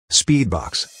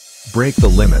SpeedBox. Break the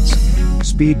limits.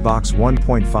 SpeedBox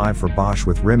 1.5 for Bosch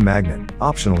with rim magnet,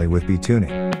 optionally with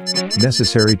B.Tuning.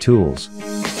 Necessary tools.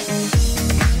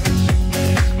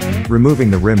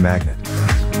 Removing the rim magnet.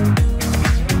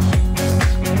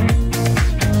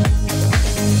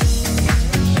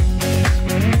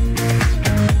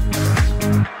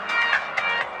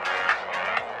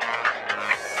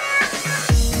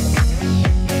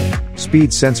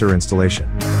 Speed sensor installation.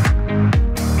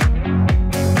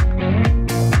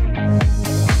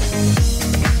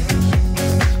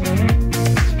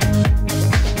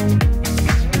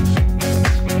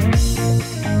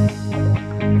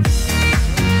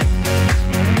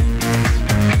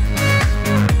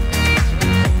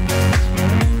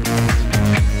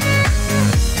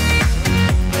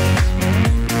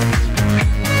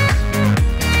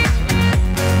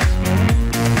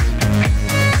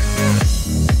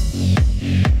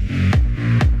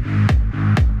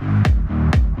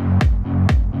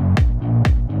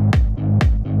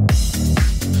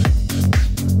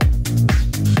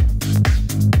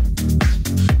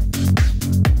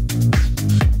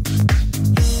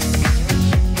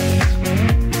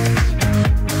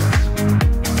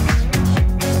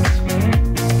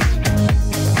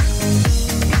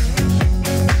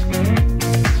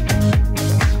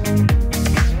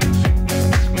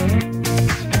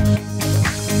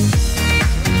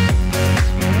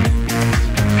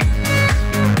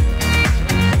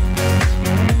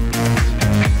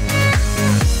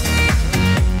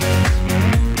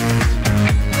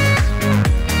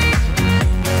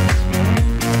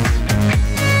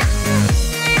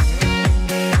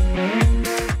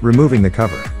 Removing the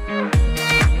cover.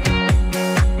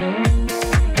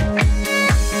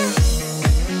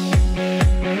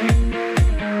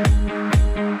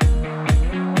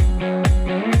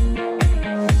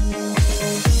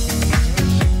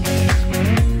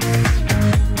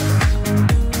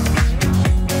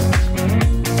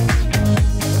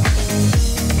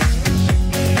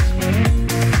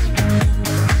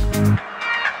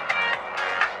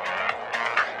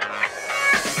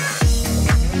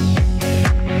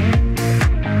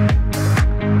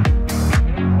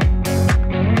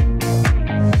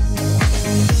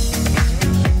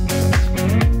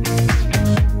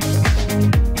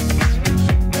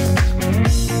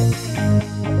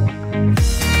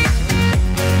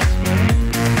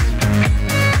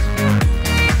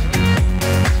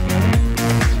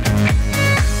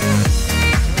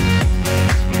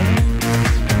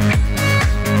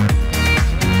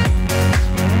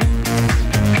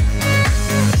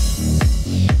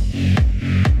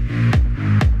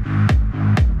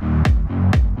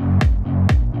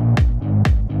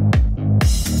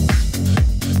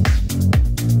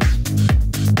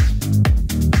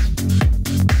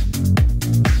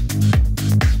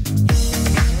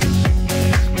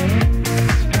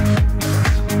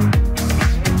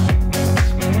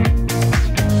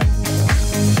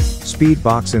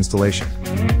 SpeedBox installation.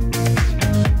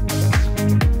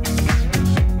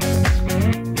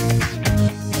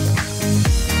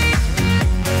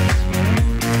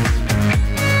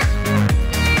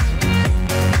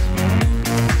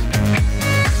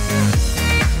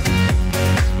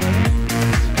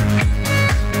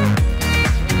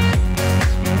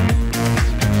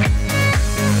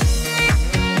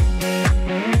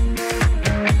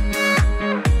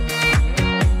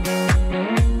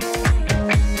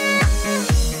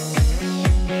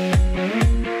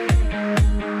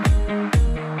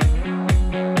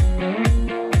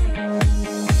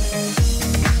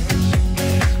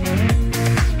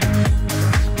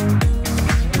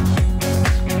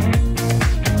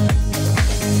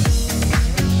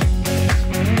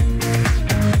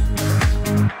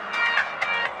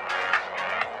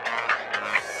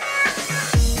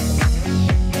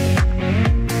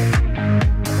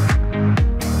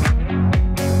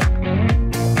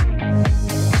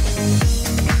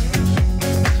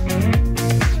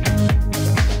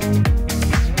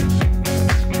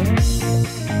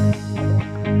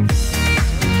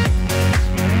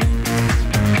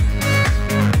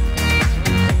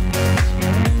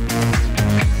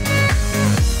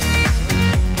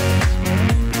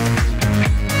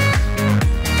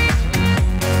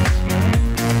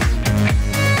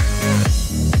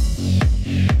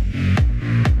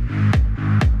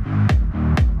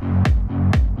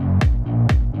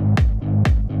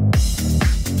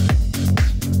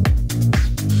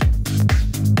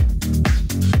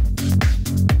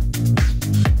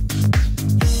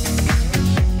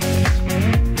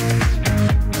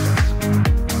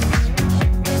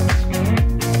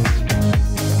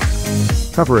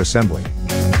 Cover assembly.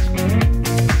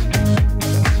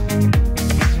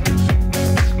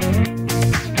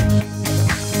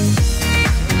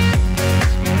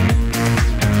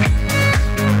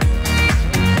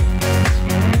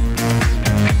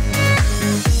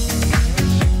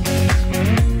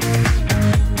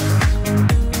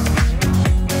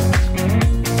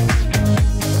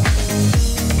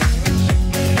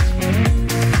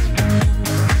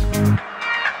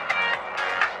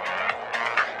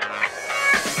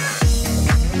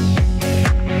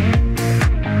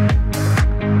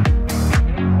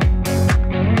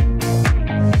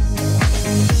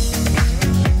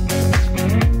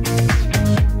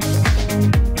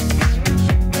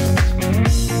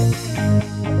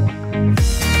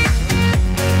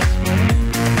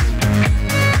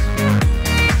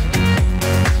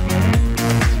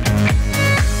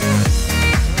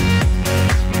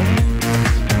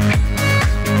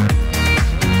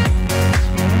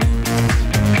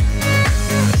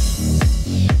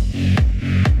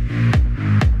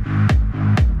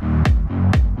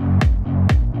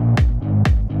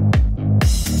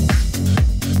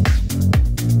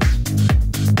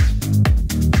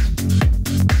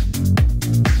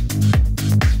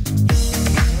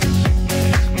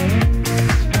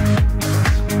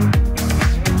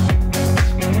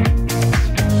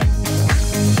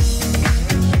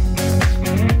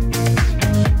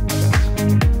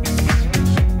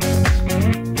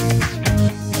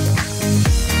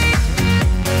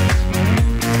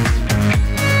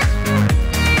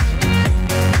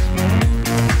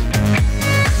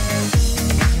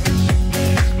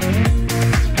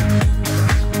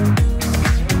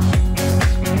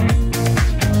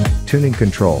 Tuning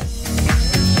control.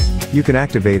 You can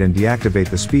activate and deactivate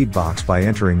the SpeedBox by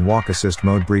entering walk assist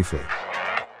mode briefly.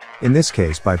 In this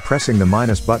case by pressing the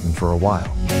minus button for a while.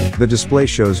 The display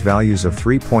shows values of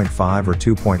 3.5 or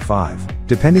 2.5,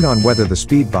 depending on whether the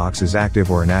SpeedBox is active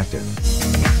or inactive.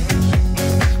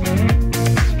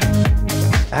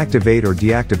 Activate or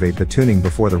deactivate the tuning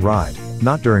before the ride,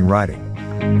 not during riding.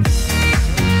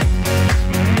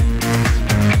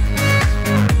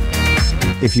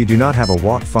 If you do not have a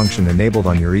walk function enabled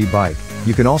on your e-bike,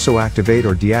 you can also activate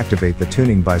or deactivate the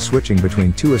tuning by switching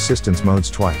between two assistance modes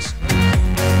twice.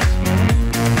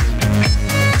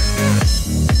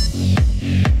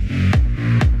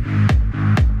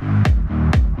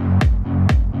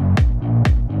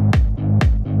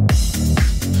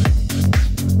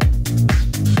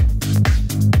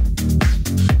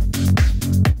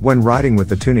 When riding with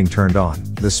the tuning turned on,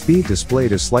 the speed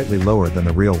displayed is slightly lower than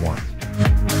the real one.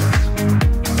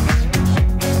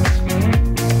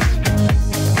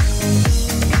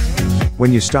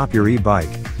 When you stop your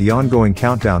e-bike, the ongoing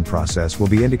countdown process will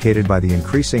be indicated by the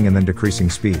increasing and then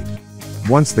decreasing speed.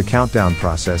 Once the countdown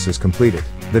process is completed,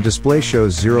 the display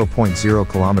shows 0.0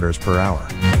 kilometers per hour.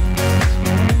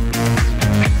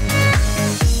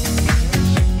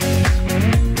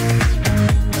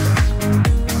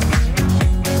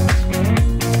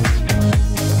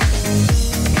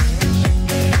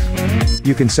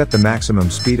 You can set the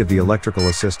maximum speed of the electrical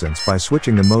assistance by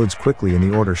switching the modes quickly in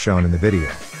the order shown in the video.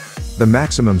 The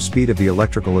maximum speed of the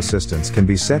electrical assistance can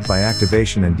be set by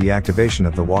activation and deactivation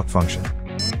of the walk function.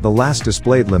 The last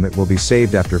displayed limit will be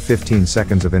saved after 15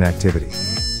 seconds of inactivity.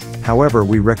 However,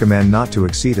 we recommend not to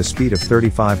exceed a speed of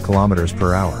 35 km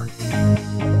per hour.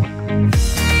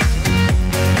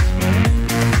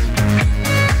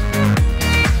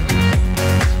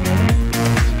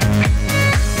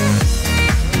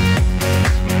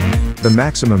 The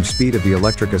maximum speed of the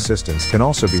electric assistance can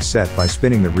also be set by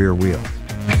spinning the rear wheel.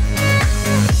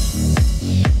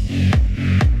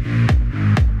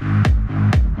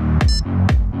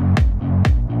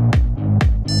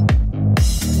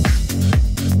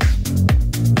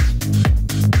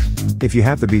 If you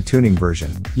have the B.Tuning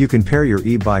version, you can pair your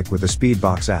e-bike with the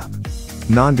SpeedBox app.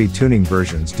 Non-B.Tuning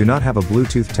versions do not have a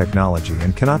Bluetooth technology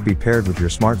and cannot be paired with your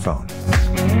smartphone.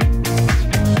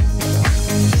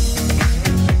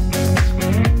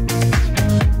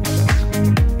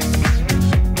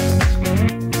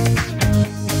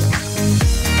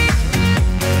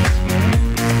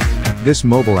 This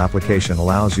mobile application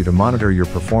allows you to monitor your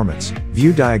performance,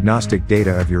 view diagnostic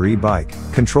data of your e-bike,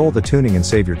 control the tuning and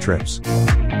save your trips.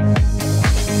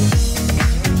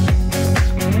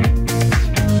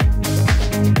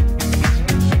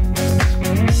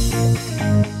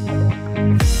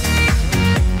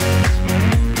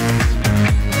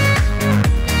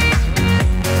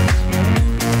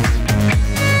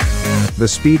 The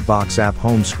SpeedBox app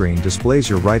home screen displays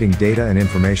your riding data and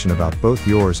information about both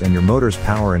yours and your motor's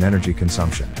power and energy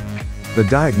consumption. The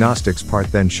diagnostics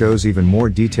part then shows even more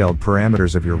detailed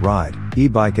parameters of your ride,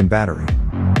 e-bike and battery.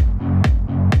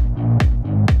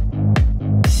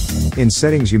 In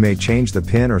settings you may change the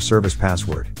PIN or service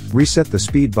password, reset the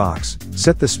SpeedBox,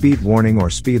 set the speed warning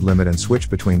or speed limit and switch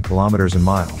between kilometers and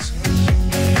miles.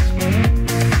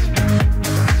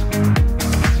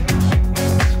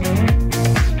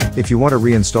 If you want to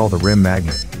reinstall the rim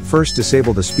magnet, first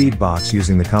disable the SpeedBox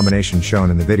using the combination shown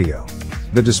in the video.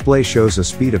 The display shows a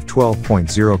speed of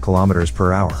 12.0 kilometers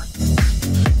per hour.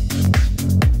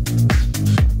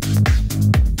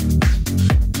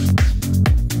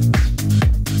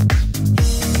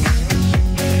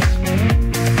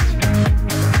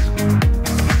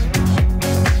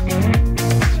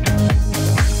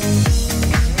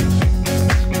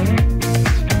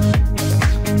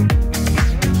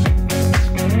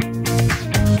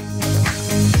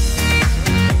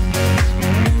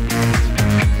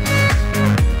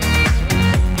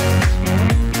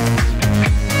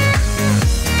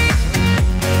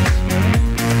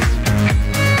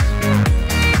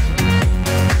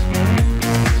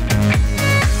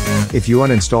 If you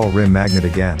uninstall rim magnet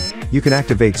again, you can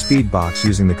activate SpeedBox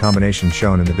using the combination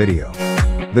shown in the video.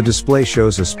 The display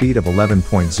shows a speed of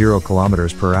 11.0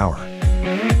 kilometers per hour.